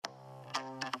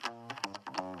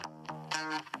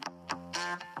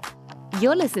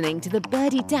You're listening to the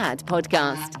Birdie Dad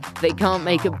podcast. They can't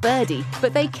make a birdie,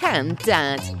 but they can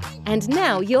dad. And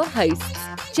now your hosts,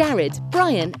 Jared,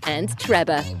 Brian, and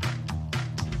Trevor.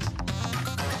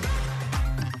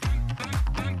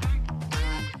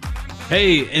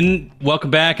 Hey, and welcome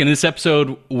back. In this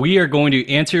episode, we are going to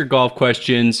answer your golf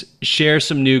questions, share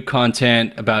some new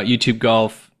content about YouTube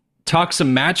golf, talk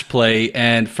some match play,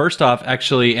 and first off,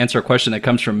 actually answer a question that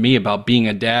comes from me about being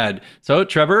a dad. So,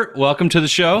 Trevor, welcome to the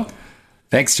show.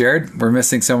 Thanks, Jared. We're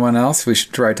missing someone else. We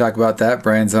should try to talk about that.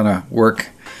 Brian's on a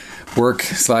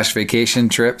work/vacation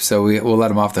trip, so we'll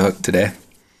let him off the hook today.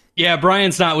 Yeah,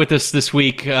 Brian's not with us this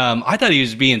week. I thought he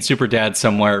was being super dad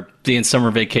somewhere, being summer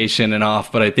vacation and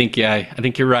off, but I think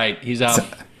you're right. He's out.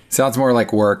 Sounds more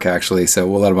like work, actually, so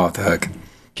we'll let him off the hook.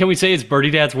 Can we say it's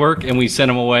Birdie Dad's work and we sent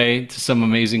him away to some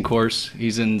amazing course?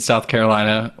 He's in South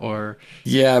Carolina or...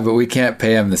 Yeah, but we can't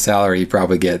pay him the salary he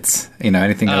probably gets. You know,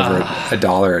 anything over $1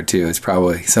 or $2 is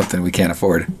probably something we can't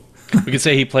afford. We could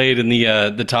say he played in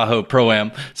the Tahoe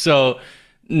Pro-Am. So,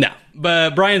 no.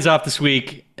 But Brian's off this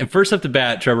week. And first off the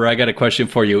bat, Trevor, I got a question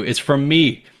for you. It's from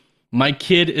me. My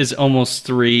kid is almost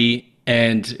 3,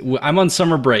 and I'm on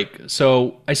summer break.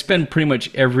 So I spend pretty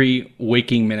much every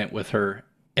waking minute with her.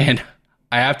 And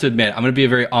I have to admit, I'm going to be a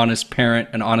very honest parent,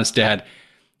 an honest dad.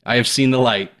 I have seen the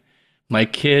light. My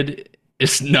kid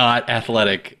is not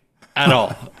athletic at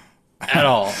all. At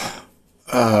all.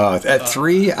 At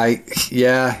 3,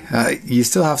 you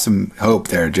still have some hope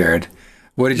there, Jared.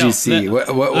 What did you see?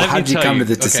 How did you come to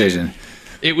this decision? Okay.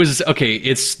 It was,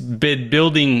 it's been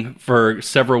building for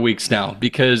several weeks now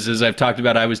because, as I've talked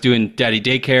about, I was doing daddy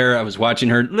daycare. I was watching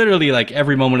her literally like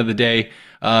every moment of the day.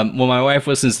 When my wife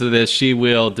listens to this, she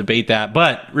will debate that.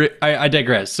 But I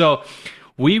digress. So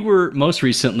we were at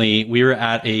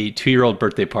a 2-year-old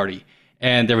birthday party,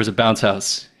 and there was a bounce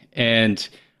house. And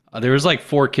there was like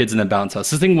 4 kids in the bounce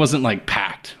house. This thing wasn't like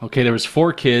packed. Okay, there was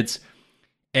 4 kids.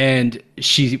 And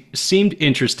she seemed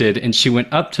interested, and she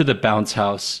went up to the bounce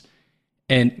house.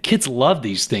 And kids love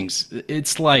these things.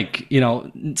 It's like,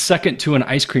 second to an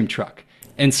ice cream truck.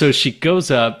 And so she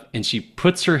goes up and she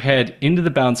puts her head into the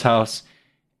bounce house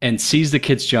and sees the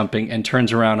kids jumping and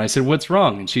turns around. I said, "What's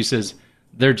wrong?" And she says,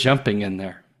 "They're jumping in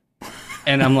there."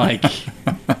 And I'm like,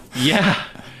 yeah,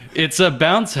 it's a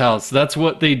bounce house. That's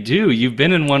what they do. You've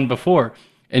been in one before.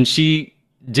 And she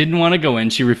didn't want to go in.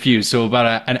 She refused. So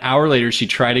about an hour later, she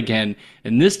tried again.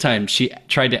 And this time she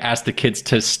tried to ask the kids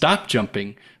to stop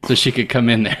jumping so she could come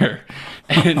in there.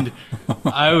 And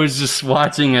I was just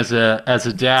watching as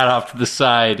a dad off to the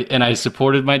side, and I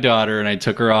supported my daughter, and I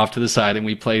took her off to the side, and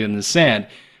we played in the sand.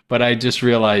 But I just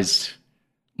realized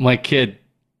my kid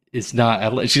is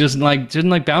not, she doesn't like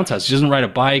bounce house. She doesn't ride a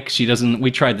bike.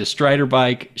 We tried the Strider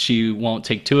bike. She won't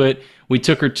take to it. We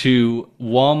took her to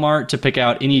Walmart to pick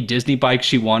out any Disney bikes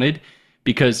she wanted,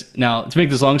 because now, to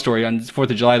make this long story, on 4th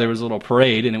of July, there was a little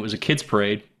parade, and it was a kids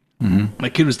parade. Mm-hmm. My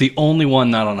kid was the only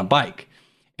one not on a bike.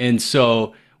 And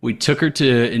so we took her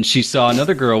and she saw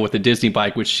another girl with a Disney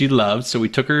bike, which she loved. So we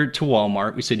took her to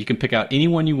Walmart. We said, "You can pick out any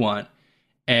one you want."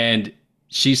 And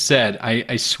she said,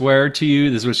 I swear to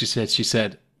you, this is what she said. She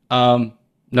said, "No,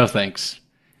 thanks."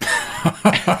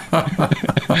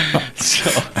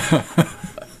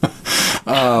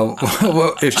 Well,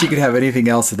 if she could have anything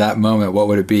else at that moment, what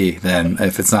would it be then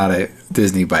if it's not a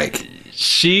Disney bike?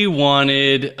 She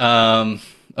wanted...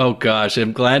 oh gosh,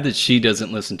 I'm glad that she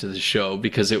doesn't listen to the show,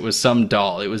 because it was some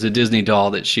doll. It was a Disney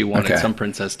doll that she wanted, some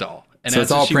princess doll. And so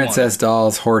it's all princess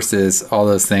dolls, horses, all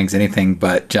those things, anything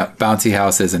but bouncy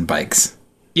houses and bikes.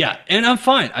 Yeah, and I'm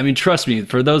fine. I mean, trust me,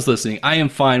 for those listening, I am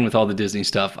fine with all the Disney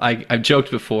stuff. I've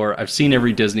joked before. I've seen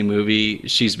every Disney movie.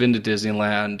 She's been to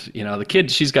Disneyland. The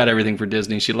kid, she's got everything for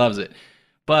Disney. She loves it.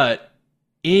 But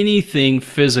anything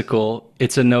physical,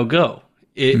 it's a no-go.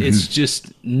 It's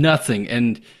just nothing.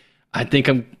 And I think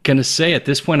I'm going to say at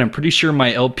this point, I'm pretty sure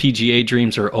my LPGA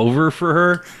dreams are over for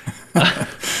her.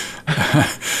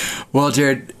 Well,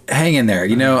 Jared, hang in there.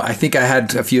 I think I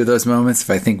had a few of those moments if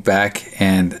I think back,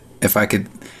 and if I could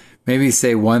maybe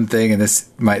say one thing, and this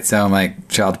might sound like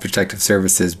Child Protective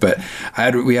Services, but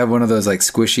we have one of those like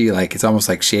squishy, like it's almost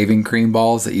like shaving cream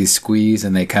balls that you squeeze,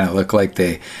 and they kind of look like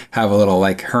they have a little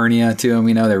like hernia to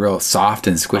them. They're real soft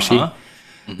and squishy. Uh-huh.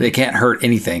 Mm-hmm. They can't hurt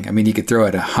anything. I mean, you could throw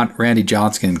it Randy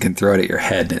Johnson can throw it at your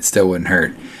head and it still wouldn't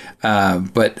hurt.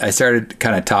 But I started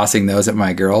kind of tossing those at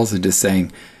my girls and just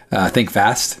saying, think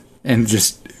fast, and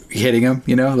just hitting them,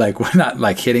 like not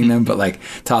like hitting them, but like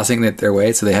tossing it their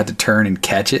way. So they had to turn and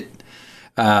catch it.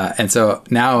 And so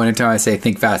now anytime I say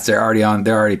think fast, they're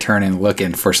already turning,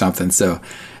 looking for something. So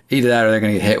either that or they're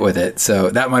going to get hit with it. So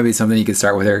that might be something you could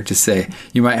start with her. Just say,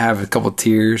 you might have a couple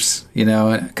tears,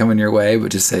 coming your way,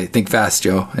 but just say, think fast,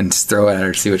 Joe, and just throw it at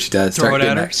her, see what she does. Throw it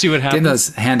at her, see what happens. Getting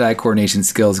those hand-eye coordination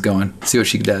skills going, see what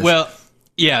she does. Well,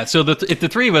 yeah, so if the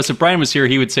three of us, if Brian was here,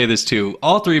 he would say this too.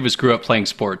 All three of us grew up playing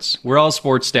sports. We're all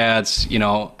sports dads, and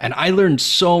I learned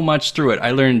so much through it.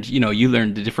 I learned, you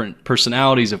learned the different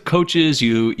personalities of coaches.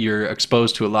 You're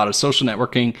exposed to a lot of social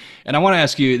networking. And I want to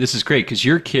ask you, this is great because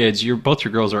your kids, both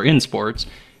your girls are in sports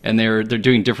and they're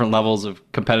doing different levels of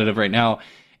competitive right now.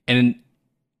 And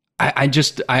I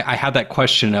have that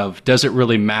question of, does it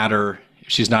really matter if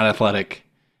she's not athletic?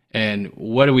 And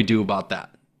what do we do about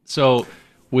that? So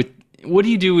what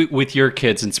do you do with your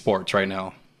kids in sports right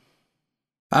now?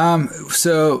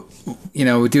 So,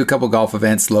 we do a couple golf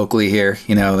events locally here,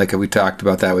 like we talked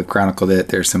about that. We've chronicled it.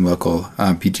 There's some local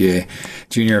PGA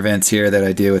junior events here that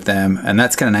I do with them. And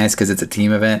that's kind of nice because it's a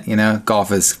team event,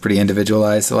 golf is pretty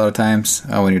individualized a lot of times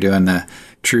when you're doing the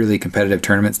truly competitive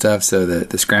tournament stuff. So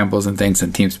the scrambles and things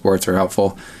and team sports are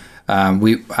helpful. I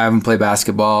haven't played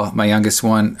basketball. My oldest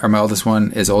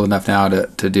one is old enough now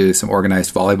to do some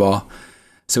organized volleyball.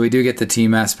 So we do get the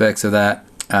team aspects of that.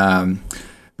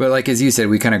 But like, as you said,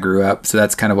 we kind of grew up. So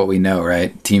that's kind of what we know,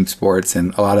 right? Team sports.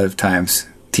 And a lot of times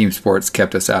team sports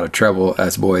kept us out of trouble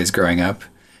as boys growing up.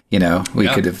 We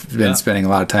could have been spending a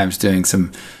lot of times doing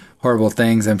some horrible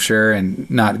things, I'm sure, and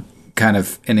not kind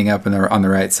of ending up on the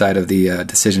right side of the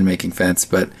decision-making fence.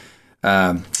 But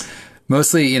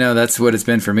mostly, that's what it's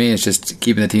been for me. It's just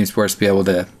keeping the team sports to be able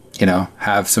to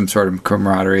have some sort of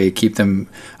camaraderie, keep them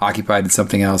occupied in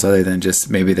something else other than just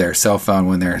maybe their cell phone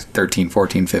when they're 13,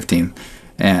 14, 15,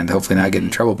 and hopefully not get in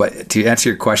trouble. But to answer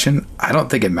your question, I don't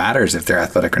think it matters if they're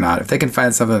athletic or not. If they can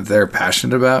find something that they're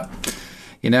passionate about,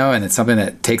 and it's something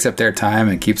that takes up their time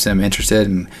and keeps them interested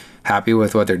and happy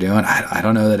with what they're doing, I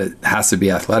don't know that it has to be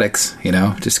athletics,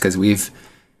 just because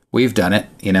we've done it,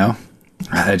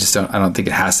 I don't think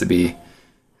it has to be,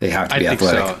 they have to be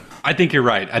athletic. So. I think you're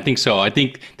right. I think so. I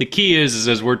think the key is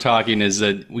as we're talking, is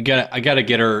that I got to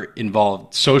get her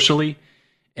involved socially.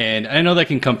 And I know that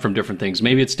can come from different things.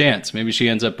 Maybe it's dance. Maybe she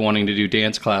ends up wanting to do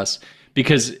dance class.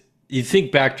 Because you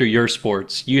think back to your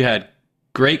sports, you had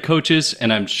great coaches,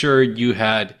 and I'm sure you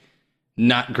had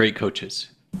not great coaches.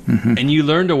 Mm-hmm. And you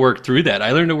learned to work through that. I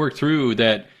learned to work through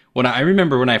that. I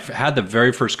remember when I had the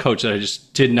very first coach that I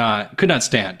just could not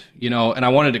stand, and I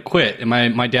wanted to quit. And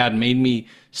my dad made me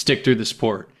stick through the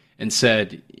sport and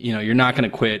said, you're not going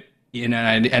to quit. And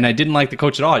I didn't like the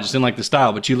coach at all. I just didn't like the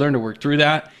style. But you learn to work through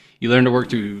that. You learn to work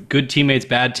through good teammates,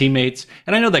 bad teammates.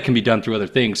 And I know that can be done through other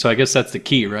things. So I guess that's the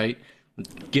key, right?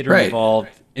 Get her involved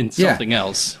in something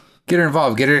else. Get her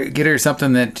involved. Get her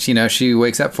something that she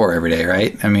wakes up for every day,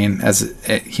 right? I mean, as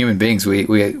human beings, we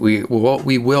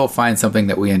will find something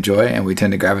that we enjoy, and we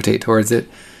tend to gravitate towards it.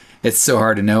 It's so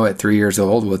hard to know at 3 years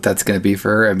old what that's going to be for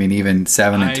her. I mean, even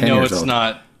 7 and 10 years old.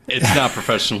 It's not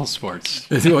professional sports.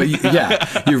 Well,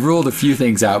 you've ruled a few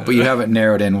things out, but you haven't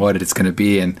narrowed in what it's going to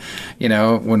be. And,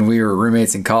 when we were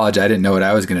roommates in college, I didn't know what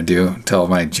I was going to do until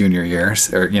my junior years,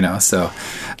 so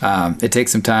it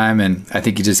takes some time. And I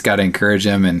think you just got to encourage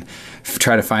them and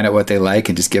try to find out what they like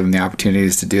and just give them the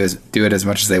opportunities to do it as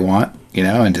much as they want,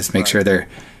 and just make sure they're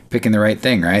picking the right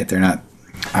thing, right? They're not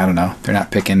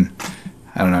picking,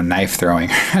 knife throwing.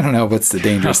 I don't know what's the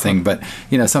dangerous thing, but,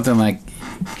 something like,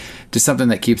 just something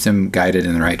that keeps them guided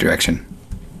in the right direction.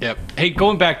 Yep. Hey,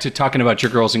 going back to talking about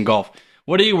your girls in golf,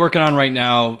 what are you working on right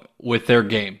now with their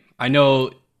game? I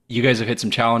know you guys have hit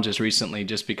some challenges recently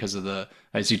just because of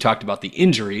as you talked about, the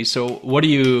injury. So what are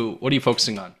you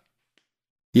focusing on?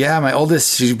 Yeah, my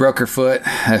oldest, she broke her foot.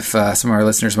 If some of our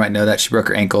listeners might know that, she broke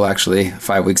her ankle actually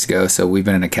 5 weeks ago. So we've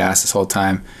been in a cast this whole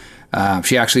time.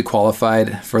 She actually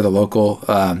qualified for the local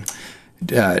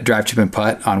drive, chip, and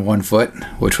putt on 1 foot,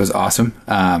 which was awesome.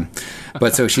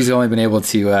 But so she's only been able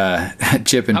to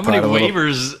chip and putt a little.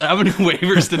 How many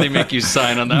waivers did they make you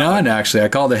sign on that? None, actually. I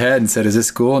called ahead and said, "Is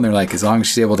this cool?" And they're like, "As long as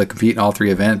she's able to compete in all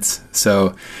 3 events."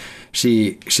 So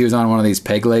she was on one of these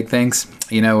peg leg things,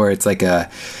 where it's like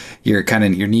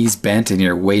your knees bent and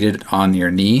you're weighted on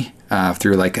your knee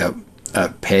through like a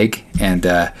peg,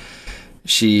 and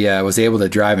she was able to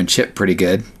drive and chip pretty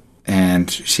good. And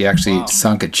she actually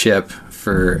sunk a chip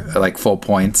for like full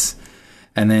points,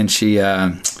 and then she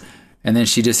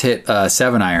just hit a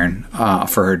 7-iron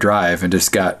for her drive and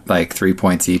just got like 3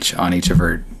 points each on each of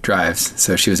her drives.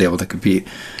 So she was able to compete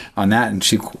on that, and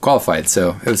she qualified.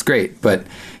 So it was great, but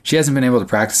she hasn't been able to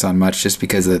practice on much just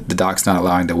because the doc's not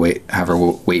allowing to have her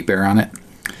weight bear on it.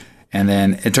 And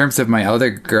then in terms of my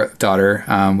other daughter,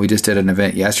 we just did an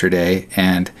event yesterday,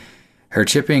 and her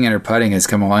chipping and her putting has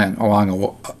come along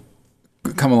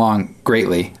come along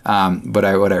greatly.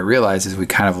 But what I realized is we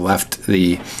kind of left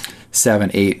the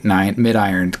 7, 8, 9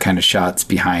 mid-iron kind of shots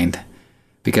behind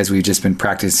because we've just been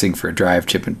practicing for drive,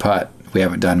 chip, and putt. We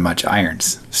haven't done much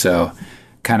irons. So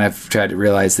kind of tried to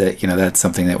realize that, that's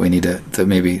something that we need to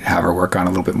maybe have her work on a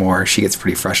little bit more. She gets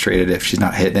pretty frustrated if she's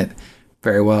not hitting it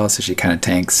very well, so she kind of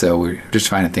tanks. So we're just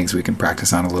finding things we can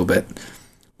practice on a little bit.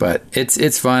 But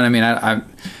it's fun. I mean,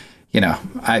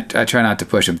 I try not to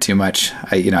push them too much.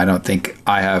 I don't think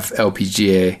I have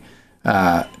LPGA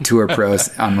Tour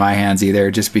pros on my hands either,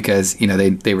 just because,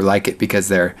 they like it because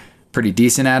they're pretty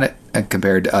decent at it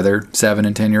compared to other 7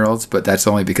 and 10-year-olds. But that's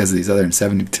only because these other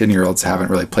 7 and 10-year-olds haven't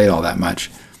really played all that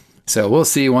much. So we'll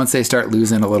see once they start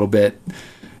losing a little bit,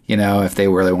 if they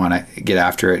really want to get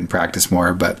after it and practice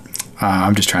more. But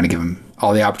I'm just trying to give them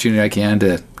all the opportunity I can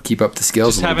to keep up the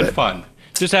skills a little bit. Just having fun.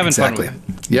 Just having fun with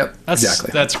it. Yep,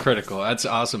 exactly. That's critical. That's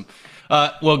awesome.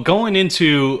 Well, going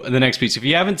into the next piece, if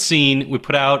you haven't seen, we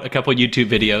put out a couple of YouTube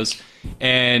videos,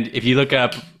 and if you look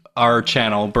up our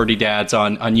channel, Birdie Dads,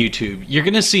 on YouTube, you're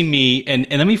going to see me, and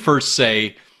let me first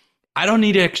say, I don't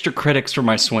need extra critics for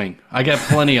my swing. I got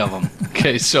plenty of them.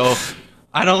 Okay, so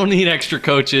I don't need extra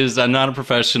coaches. I'm not a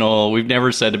professional. We've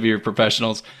never said to be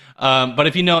professionals. But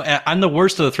if I'm the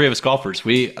worst of the three of us golfers.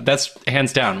 That's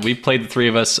hands down. We've played the three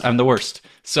of us. I'm the worst.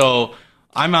 So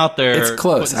I'm out there. It's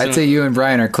close. I'd say you and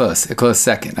Brian are close. A close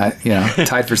second.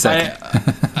 Tied for second.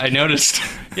 I noticed.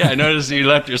 Yeah, I noticed you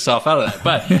left yourself out of that.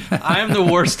 But I am the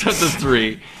worst of the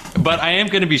three. But I am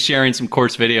going to be sharing some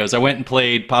course videos. I went and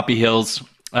played Poppy Hills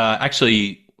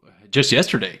actually just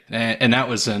yesterday, and that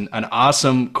was an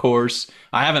awesome course.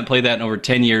 I haven't played that in over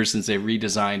 10 years since they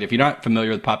redesigned. If you're not familiar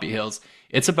with Poppy Hills,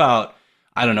 it's about,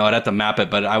 I don't know, I'd have to map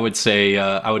it, but I would say,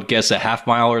 I would guess a half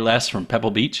mile or less from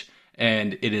Pebble Beach.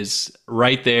 And it is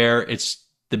right there.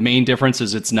 The main difference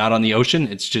is it's not on the ocean.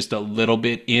 It's just a little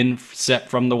bit inset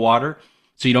from the water.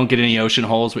 So you don't get any ocean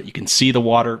holes, but you can see the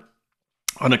water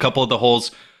on a couple of the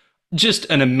holes. Just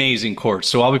an amazing course.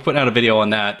 So I'll be putting out a video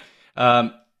on that.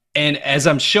 And as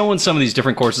I'm showing some of these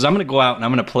different courses, I'm going to go out and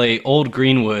I'm going to play Old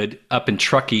Greenwood up in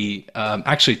Truckee,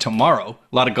 actually tomorrow.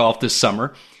 A lot of golf this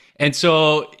summer. And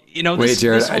so, wait,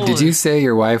 Jared, did you say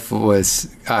your wife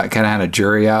was kind of had a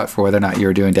jury out for whether or not you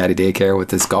were doing daddy daycare with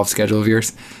this golf schedule of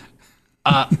yours?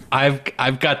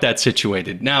 I've got that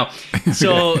situated now.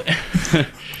 So,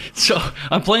 so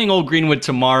I'm playing Old Greenwood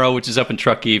tomorrow, which is up in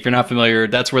Truckee. If you're not familiar,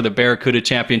 that's where the Barracuda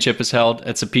Championship is held.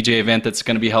 It's a PGA event that's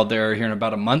going to be held there here in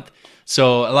about a month.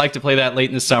 So I like to play that late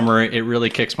in the summer. It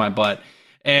really kicks my butt.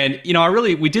 And,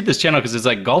 we did this channel because it's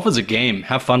like golf is a game.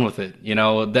 Have fun with it.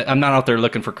 I'm not out there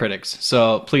looking for critics.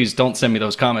 So please don't send me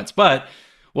those comments. But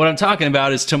what I'm talking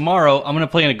about is tomorrow I'm going to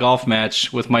play in a golf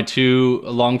match with my two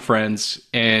long friends.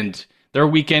 And they're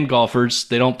weekend golfers.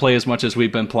 They don't play as much as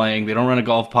we've been playing. They don't run a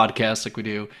golf podcast like we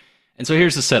do. And so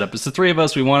here's the setup. It's the three of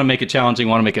us. We want to make it challenging,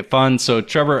 want to make it fun. So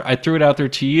Trevor, I threw it out there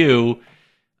to you.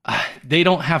 They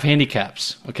don't have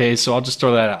handicaps, okay? So I'll just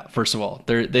throw that out, first of all.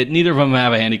 Neither of them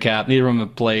have a handicap. Neither of them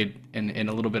have played in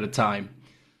a little bit of time.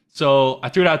 So I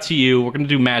threw it out to you. We're going to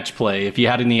do match play. If you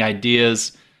had any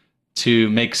ideas to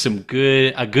make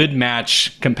a good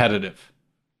match competitive.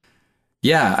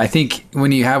 Yeah, I think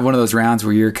when you have one of those rounds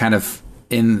where you're kind of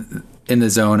in the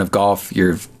zone of golf,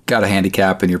 you've got a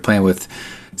handicap and you're playing with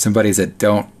some buddies that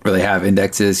don't really have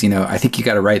indexes, I think you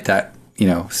got to write that,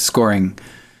 scoring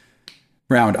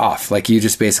round off. Like you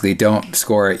just basically don't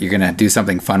score it. You're going to do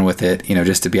something fun with it,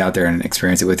 just to be out there and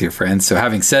experience it with your friends. So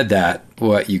having said that,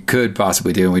 what you could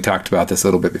possibly do, and we talked about this a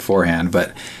little bit beforehand,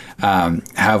 but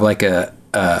have like a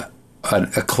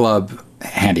club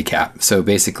handicap. So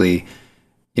basically,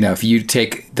 if you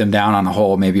take them down on a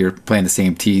hole, maybe you're playing the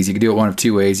same tees. You could do it one of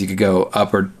two ways. You could go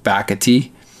up or back a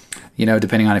tee,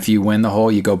 depending on if you win the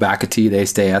hole, you go back a tee, they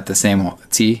stay at the same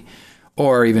tee.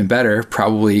 Or even better,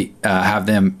 probably have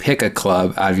them pick a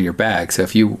club out of your bag. So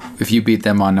if you beat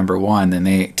them on number one, then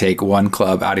they take one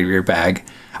club out of your bag.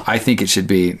 I think it should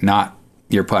be not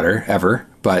your putter ever,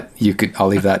 but I'll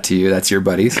leave that to you. That's your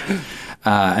buddies.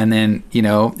 And then,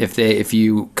 if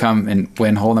you come and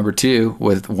win hole number two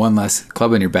with one less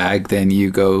club in your bag, then you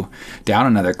go down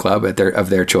another club of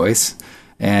their choice,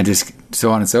 and just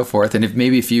so on and so forth. And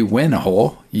if you win a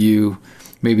hole, you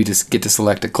maybe just get to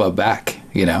select a club back,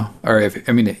 or if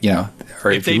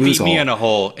they beat me in a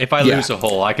hole, if I lose a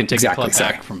hole, I can take a club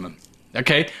back from them.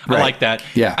 Okay. Right. I like that.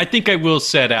 Yeah. I think I will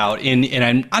set out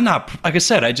and I'm not, like I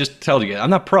said, I just told you, I'm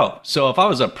not pro. So if I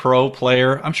was a pro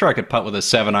player, I'm sure I could putt with a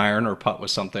 7-iron or putt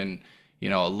with something,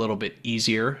 a little bit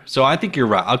easier. So I think you're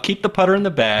right. I'll keep the putter in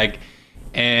the bag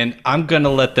and I'm going to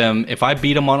let them, if I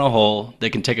beat them on a hole, they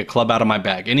can take a club out of my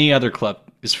bag. Any other club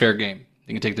is fair game.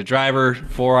 You can take the driver,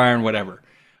 4-iron, whatever.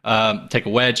 Take a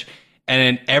wedge.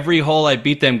 And in every hole I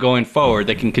beat them going forward,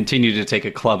 they can continue to take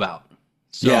a club out.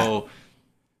 So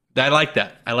I like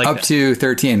that. I like up that. to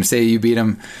 13. Say you beat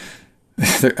them.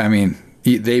 I mean,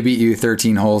 they beat you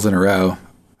 13 holes in a row.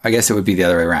 I guess it would be the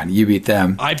other way around. You beat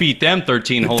them. I beat them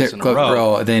 13 holes in a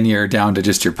row. Then you're down to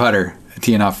just your putter.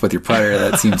 Teeing off with your putter,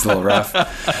 that seems a little rough.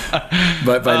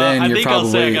 But by then, you're probably...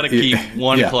 I'll say I got to keep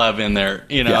one club in there.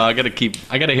 I got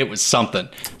to hit with something.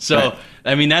 So, right.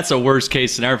 I mean, that's a worst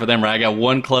case scenario for them, right? I got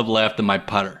one club left in my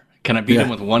putter. Can I beat them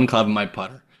with one club in my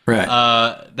putter? Right.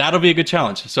 That'll be a good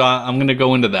challenge. So I'm going to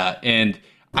go into that. And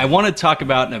I want to talk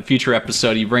about in a future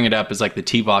episode, you bring it up, is like the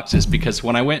tee boxes, because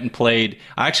when I went and played,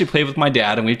 I actually played with my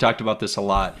dad, and we've talked about this a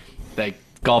lot. Like,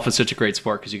 golf is such a great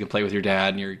sport because you can play with your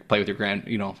dad and you play with your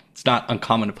it's not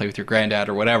uncommon to play with your granddad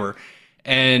or whatever.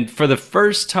 And for the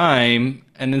first time,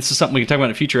 and this is something we can talk about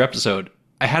in a future episode,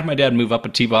 I had my dad move up a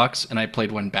tee box and I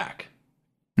played one back.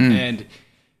 And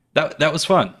that was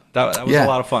fun. That was a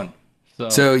lot of fun.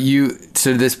 So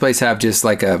this place have just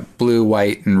like a blue,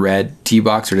 white, and red tee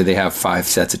box, or do they have 5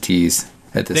 sets of tees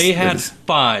at this? They had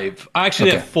 5. Actually,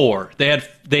 they had 4.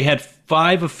 They had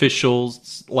 5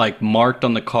 officials like marked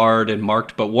on the card and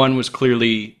marked, but one was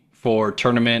clearly for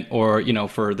tournament or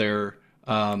for their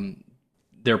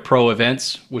pro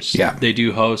events, which they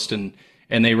do host, and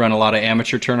they run a lot of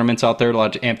amateur tournaments out there, a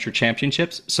lot of amateur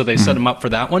championships. So they set them up for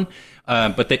that one.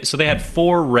 But they had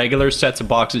 4 regular sets of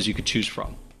boxes you could choose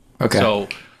from. Okay. So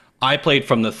I played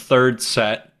from the 3rd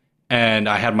set, and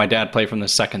I had my dad play from the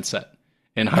 2nd set.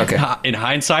 In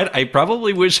hindsight, I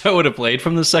probably wish I would have played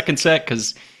from the 2nd set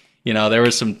because there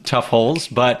was some tough holes,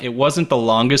 but it wasn't the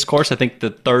longest course. I think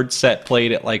the 3rd set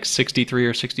played at like 63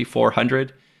 or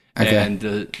 6,400, and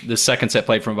the 2nd set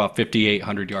played from about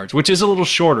 5,800 yards, which is a little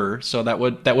shorter. So that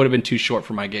would have been too short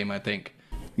for my game, I think.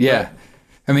 Yeah,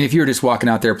 I mean, if you were just walking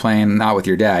out there playing not with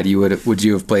your dad, would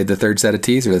you have played the 3rd set of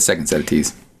tees or the 2nd set of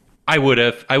tees? I would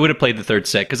have played the 3rd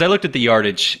set because I looked at the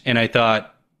yardage and I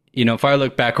thought, if I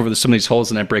look back over some of these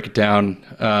holes and I break it down.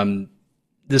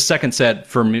 The 2nd set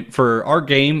for our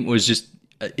game was just,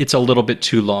 it's a little bit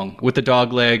too long with the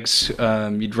dog legs.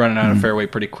 You'd run it out of fairway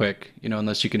pretty quick,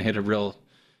 unless you can hit a real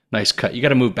nice cut. You got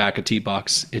to move back a tee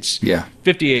box. It's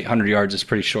 5,800 yards is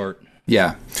pretty short.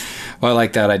 Yeah. Well, I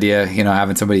like that idea,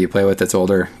 having somebody you play with that's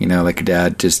older, like your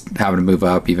dad, just having to move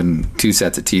up even 2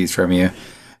 sets of tees from you.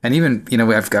 And even,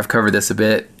 I've covered this a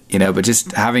bit, but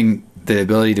just having the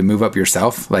ability to move up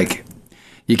yourself, like,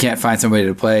 you can't find somebody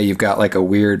to play. You've got like a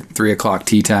weird 3:00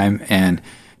 tee time, and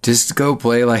just go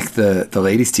play like the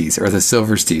ladies' tees or the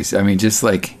silvers tees. I mean, just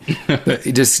like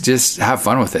just have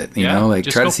fun with it. Like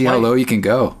try to see how low you can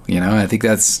go. I think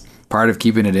that's part of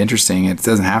keeping it interesting. It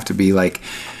doesn't have to be like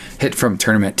hit from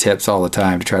tournament tips all the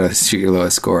time to try to shoot your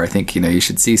lowest score. I think you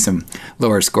should see some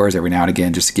lower scores every now and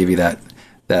again just to give you that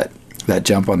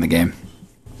jump on the game.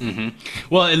 Mm-hmm.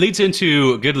 Well, it leads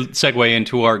into a good segue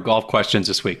into our golf questions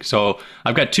this week. So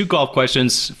I've got 2 golf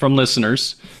questions from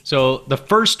listeners. So the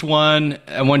first one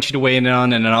I want you to weigh in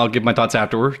on, and then I'll give my thoughts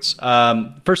afterwards.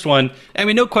 First one,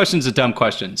 no question's a dumb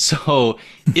question. So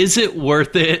is it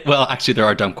worth it? Well, actually, there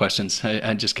are dumb questions.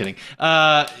 I'm just kidding.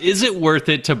 Is it worth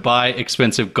it to buy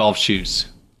expensive golf shoes?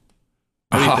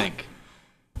 What do you think?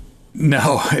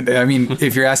 No, I mean,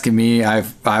 if you're asking me,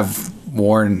 I've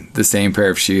worn the same pair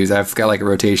of shoes. I've got like a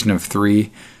rotation of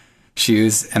 3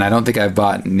 shoes, and I don't think I've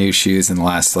bought new shoes in the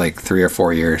last like 3 or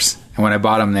 4 years. And when I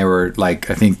bought them, they were like,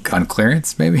 I think on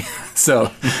clearance maybe.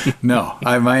 So no,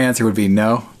 my answer would be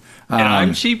no. And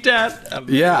I'm cheap, Dad.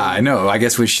 Yeah, I know. I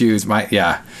guess with shoes,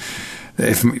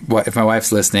 if my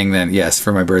wife's listening, then yes,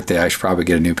 for my birthday, I should probably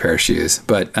get a new pair of shoes.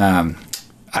 But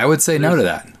I would say no to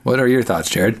that. What are your thoughts,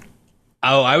 Jared?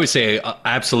 Oh, I would say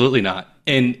absolutely not.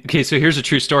 And okay, so here's a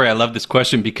true story. I love this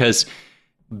question because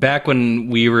back when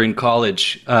we were in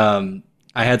college, I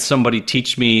had somebody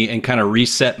teach me and kind of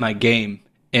reset my game.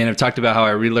 And I've talked about how I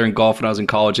relearned golf when I was in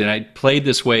college, and I played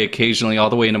this way occasionally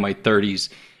all the way into my 30s.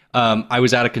 I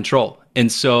was out of control.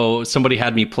 And so somebody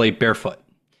had me play barefoot.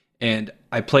 And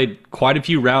I played quite a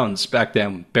few rounds back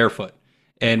then barefoot.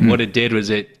 And what it did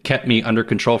was it kept me under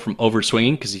control from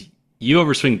overswinging, because you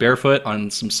overswing barefoot on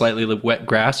some slightly wet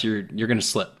grass, you're going to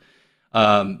slip.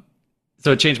 So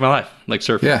it changed my life, like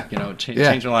surfing,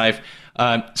 changed my life.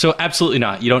 So absolutely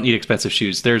not. You don't need expensive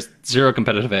shoes. There's zero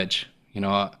competitive edge.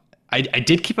 I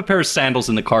did keep a pair of sandals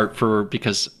in the cart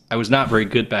because I was not very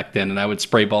good back then, and I would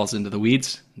spray balls into the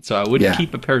weeds. And so I would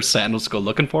keep a pair of sandals to go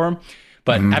looking for them,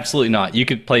 but absolutely not. You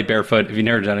could play barefoot. If you've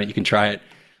never done it, you can try it.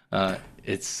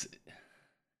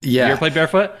 You ever played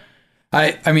barefoot?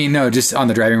 I mean, no, just on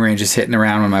the driving range, just hitting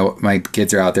around when my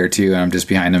kids are out there too, and I'm just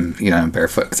behind them, I'm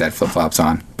barefoot because I had flip flops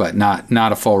on, but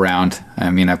not a full round. I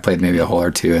mean, I've played maybe a hole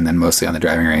or two, and then mostly on the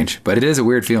driving range. But it is a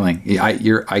weird feeling. I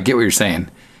get what you're saying.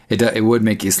 It would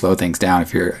make you slow things down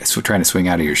if you're trying to swing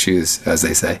out of your shoes, as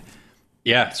they say.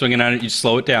 Yeah, swinging out, you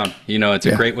slow it down. It's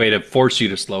a great way to force you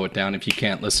to slow it down if you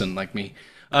can't listen like me.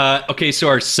 Okay, so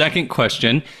our second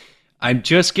question: I'm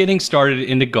just getting started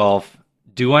into golf.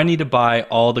 Do I need to buy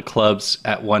all the clubs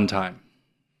at one time?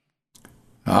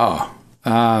 Oh,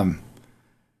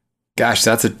 gosh,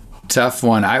 that's a tough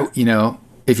one.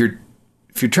 If you're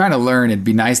trying to learn, it'd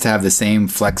be nice to have the same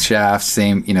flex shaft,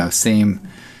 same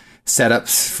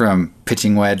setups from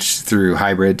pitching wedge through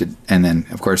hybrid, and then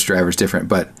of course driver's different.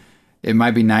 But it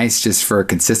might be nice just for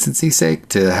consistency's sake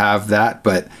to have that.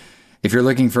 But if you're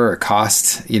looking for a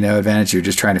cost, advantage, you're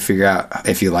just trying to figure out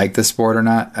if you like the sport or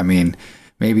not. I mean,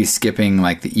 maybe skipping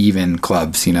like the even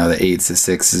clubs, the 8s, the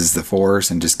 6s, the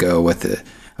 4s, and just go with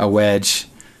a wedge,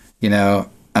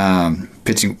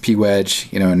 pitching P wedge,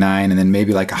 a 9, and then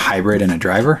maybe like a hybrid and a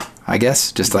driver, I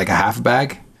guess, just like a half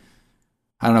bag.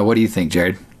 I don't know. What do you think,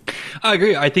 Jared? I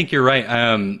agree. I think you're right.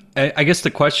 I guess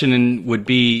the question would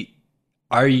be,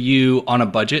 are you on a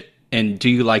budget and do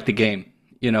you like the game?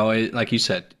 Like you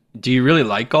said, do you really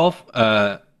like golf?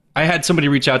 I had somebody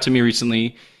reach out to me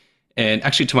recently, and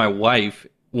actually to my wife,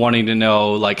 wanting to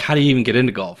know, like, how do you even get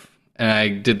into golf? And I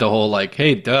did the whole, like,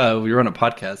 hey, duh, we run a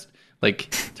podcast. Like,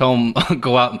 tell them,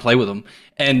 go out and play with them.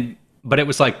 But it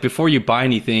was like, before you buy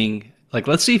anything, like,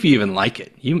 let's see if you even like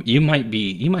it. You might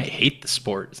hate the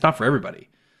sport. It's not for everybody.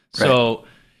 Right. So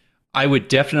I would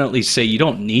definitely say you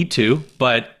don't need to,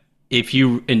 but if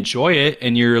you enjoy it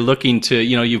and you're looking to,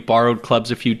 you've borrowed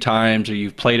clubs a few times or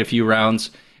you've played a few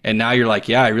rounds, and now you're like,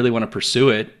 yeah, I really want to pursue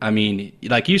it. I mean,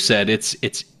 like you said,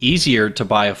 it's easier to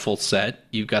buy a full set.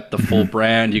 You've got the full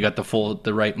brand, you got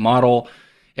the right model.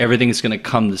 Everything's going to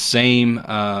come the same.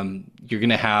 You're going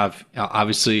to have,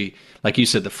 obviously, like you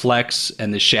said, the flex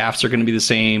and the shafts are going to be the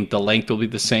same. The length will be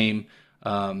the same.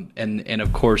 And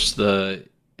of course,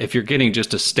 if you're getting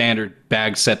just a standard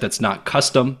bag set that's not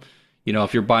custom,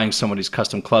 if you're buying somebody's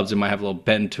custom clubs, it might have a little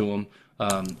bend to them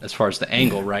as far as the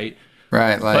angle, right?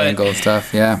 Right, light angle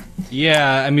stuff, yeah.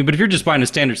 Yeah, I mean, but if you're just buying a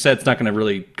standard set, it's not going to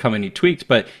really come any tweaked.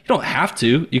 But you don't have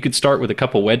to. You could start with a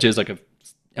couple wedges, like a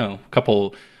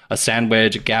sand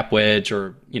wedge, a gap wedge,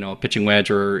 or a pitching wedge,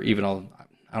 or even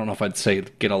I don't know if I'd say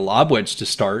get a lob wedge to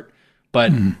start,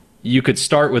 but you could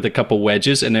start with a couple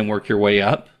wedges and then work your way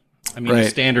up. I mean, a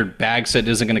standard bag set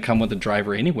isn't going to come with a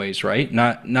driver, anyways, right?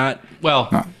 Well.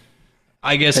 No.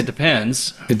 I guess it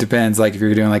depends. It depends. Like if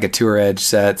you're doing like a tour edge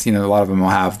sets, a lot of them will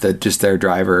have just their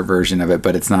driver version of it,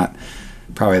 but it's not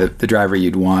probably the driver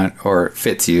you'd want or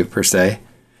fits you per se.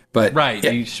 But right,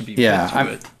 you should be. Yeah, fit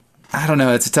to it. I don't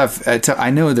know. It's a tough. I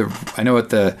know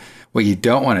what you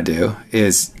don't want to do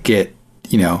is get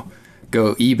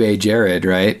go eBay Jared,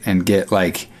 right, and get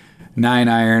like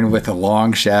 9-iron with a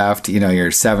long shaft,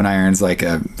 your 7-iron's like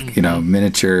a,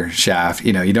 miniature shaft.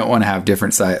 You don't want to have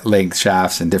different length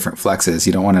shafts and different flexes.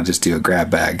 You don't want to just do a grab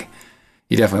bag.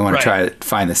 You definitely want to try to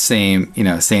find the same,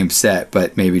 same set,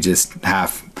 but maybe just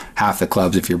half the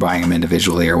clubs if you're buying them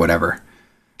individually or whatever.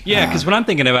 Yeah, because when I'm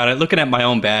thinking about it, looking at my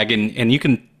own bag, and you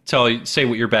can say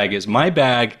what your bag is. My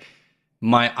bag,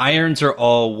 my irons are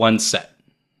all one set.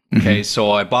 Okay,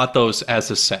 so I bought those as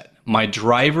a set. My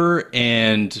driver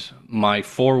and my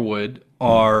forward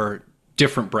are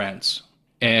different brands.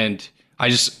 And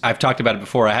I've talked about it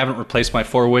before. I haven't replaced my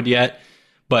forward yet,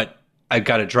 but I've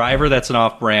got a driver that's an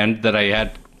off brand that I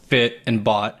had fit and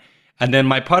bought. And then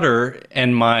my putter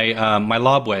and my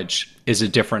lob wedge is a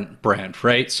different brand,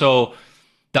 right? So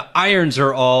the irons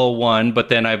are all one, but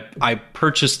then I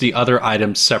purchased the other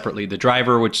items separately. The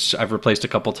driver, which I've replaced a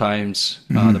couple times,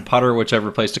 the putter, which I've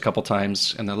replaced a couple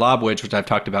times, and the lob wedge, which I've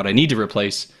talked about I need to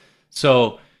replace.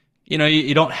 So,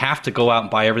 you don't have to go out and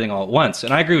buy everything all at once.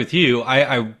 And I agree with you.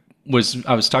 I was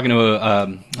talking to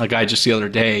a guy just the other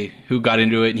day who got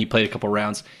into it, and he played a couple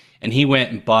rounds, and he went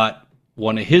and bought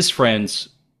one of his friends'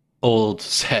 old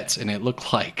sets, and it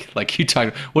looked like you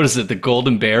talked, what is it, the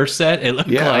Golden Bear set? It looked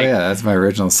that's my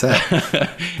original set.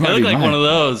 It looked like one of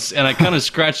those, and I kind of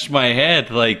scratched my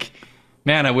head like,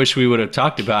 man, I wish we would have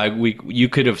talked about it. You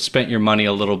could have spent your money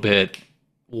a little bit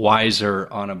wiser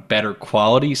on a better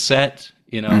quality set,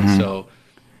 So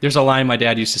there's a line my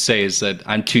dad used to say is that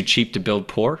I'm too cheap to build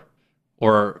poor,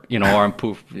 or I'm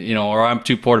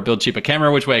too poor to build cheap. I can't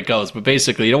remember which way it goes, but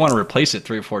basically you don't want to replace it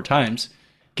 3 or 4 times.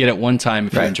 Get it one time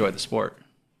if you enjoy the sport.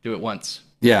 Do it once.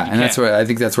 Yeah, and that's where I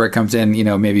think that's where it comes in.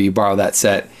 Maybe you borrow that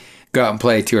set, go out and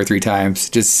play 2 or 3 times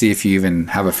just to see if you even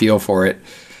have a feel for it.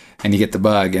 and you get the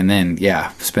bug, and then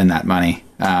spend that money.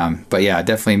 But yeah,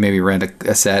 definitely maybe rent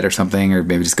a set or something, or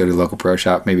maybe just go to a local pro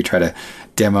shop, maybe try to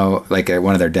demo like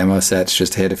one of their demo sets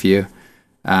just to hit a few.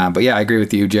 But yeah, I agree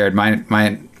with you, Jared.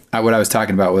 Mine, what I was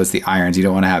talking about was the irons. You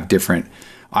don't want to have different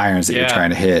irons that you're trying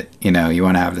to hit. You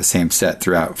want to have the same set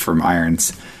throughout from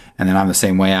irons. And then I'm the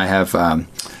same way. I have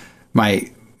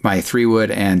my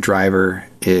 3-wood and driver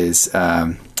is,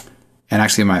 and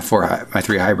actually my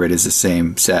 3 hybrid is the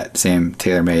same set, same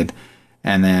TaylorMade.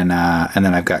 And then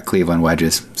I've got Cleveland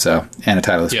wedges, and a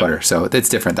Titleist putter. So it's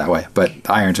different that way. But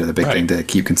irons are the big thing to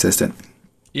keep consistent.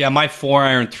 Yeah, my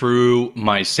 4-iron through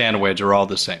my sand wedge are all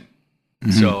the same.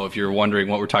 Mm-hmm. So if you're wondering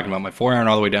what we're talking about, my 4-iron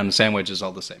all the way down to sand wedge is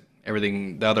all the same.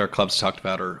 Everything the other clubs talked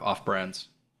about are off brands.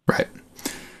 Right.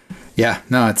 Yeah.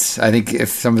 No, I think if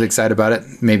someone's excited about it,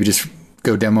 maybe just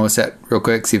go demo a set real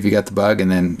quick, see if you got the bug,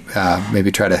 and then maybe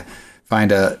try to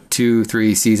find a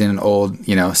 2-3 season old,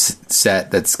 set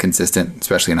that's consistent,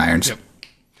 especially in irons. Yep.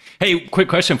 Hey, quick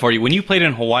question for you. When you played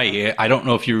in Hawaii, I don't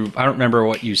remember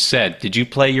what you said. Did you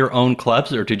play your own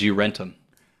clubs or did you rent them?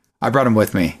 I brought them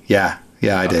with me. Yeah,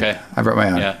 I did. Okay. I brought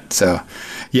my own. Yeah. So,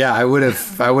 yeah, I would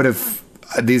have.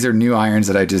 These are new irons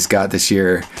that I just got this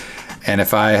year, and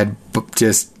if I had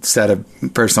just set a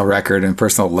personal record and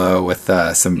personal low with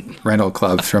some rental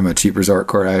clubs from a cheap resort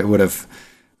court, I would have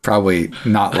probably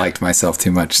not liked myself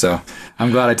too much. So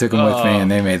I'm glad I took them with me, and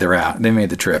they made the route. They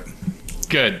made the trip.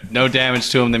 Good. No damage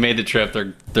to them. They made the trip.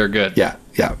 They're good. Yeah.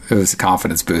 It was a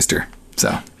confidence booster.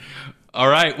 So. All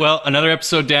right. Well, another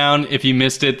episode down. If you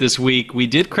missed it this week, we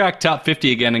did crack top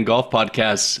 50 again in golf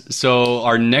podcasts. So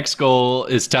our next goal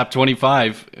is top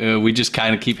 25. We just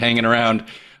kind of keep hanging around.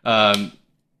 And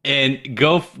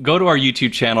go to our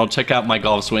YouTube channel. Check out My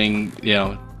Golf Swing.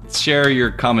 Share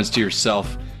your comments to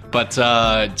yourself. But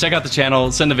check out the channel.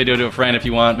 Send the video to a friend if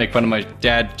you want. Make fun of my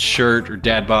dad shirt or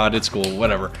dad bod. It's cool.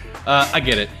 Whatever. I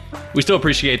get it. We still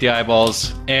appreciate the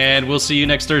eyeballs. And we'll see you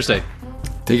next Thursday.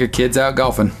 Take your kids out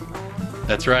golfing.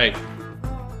 That's right.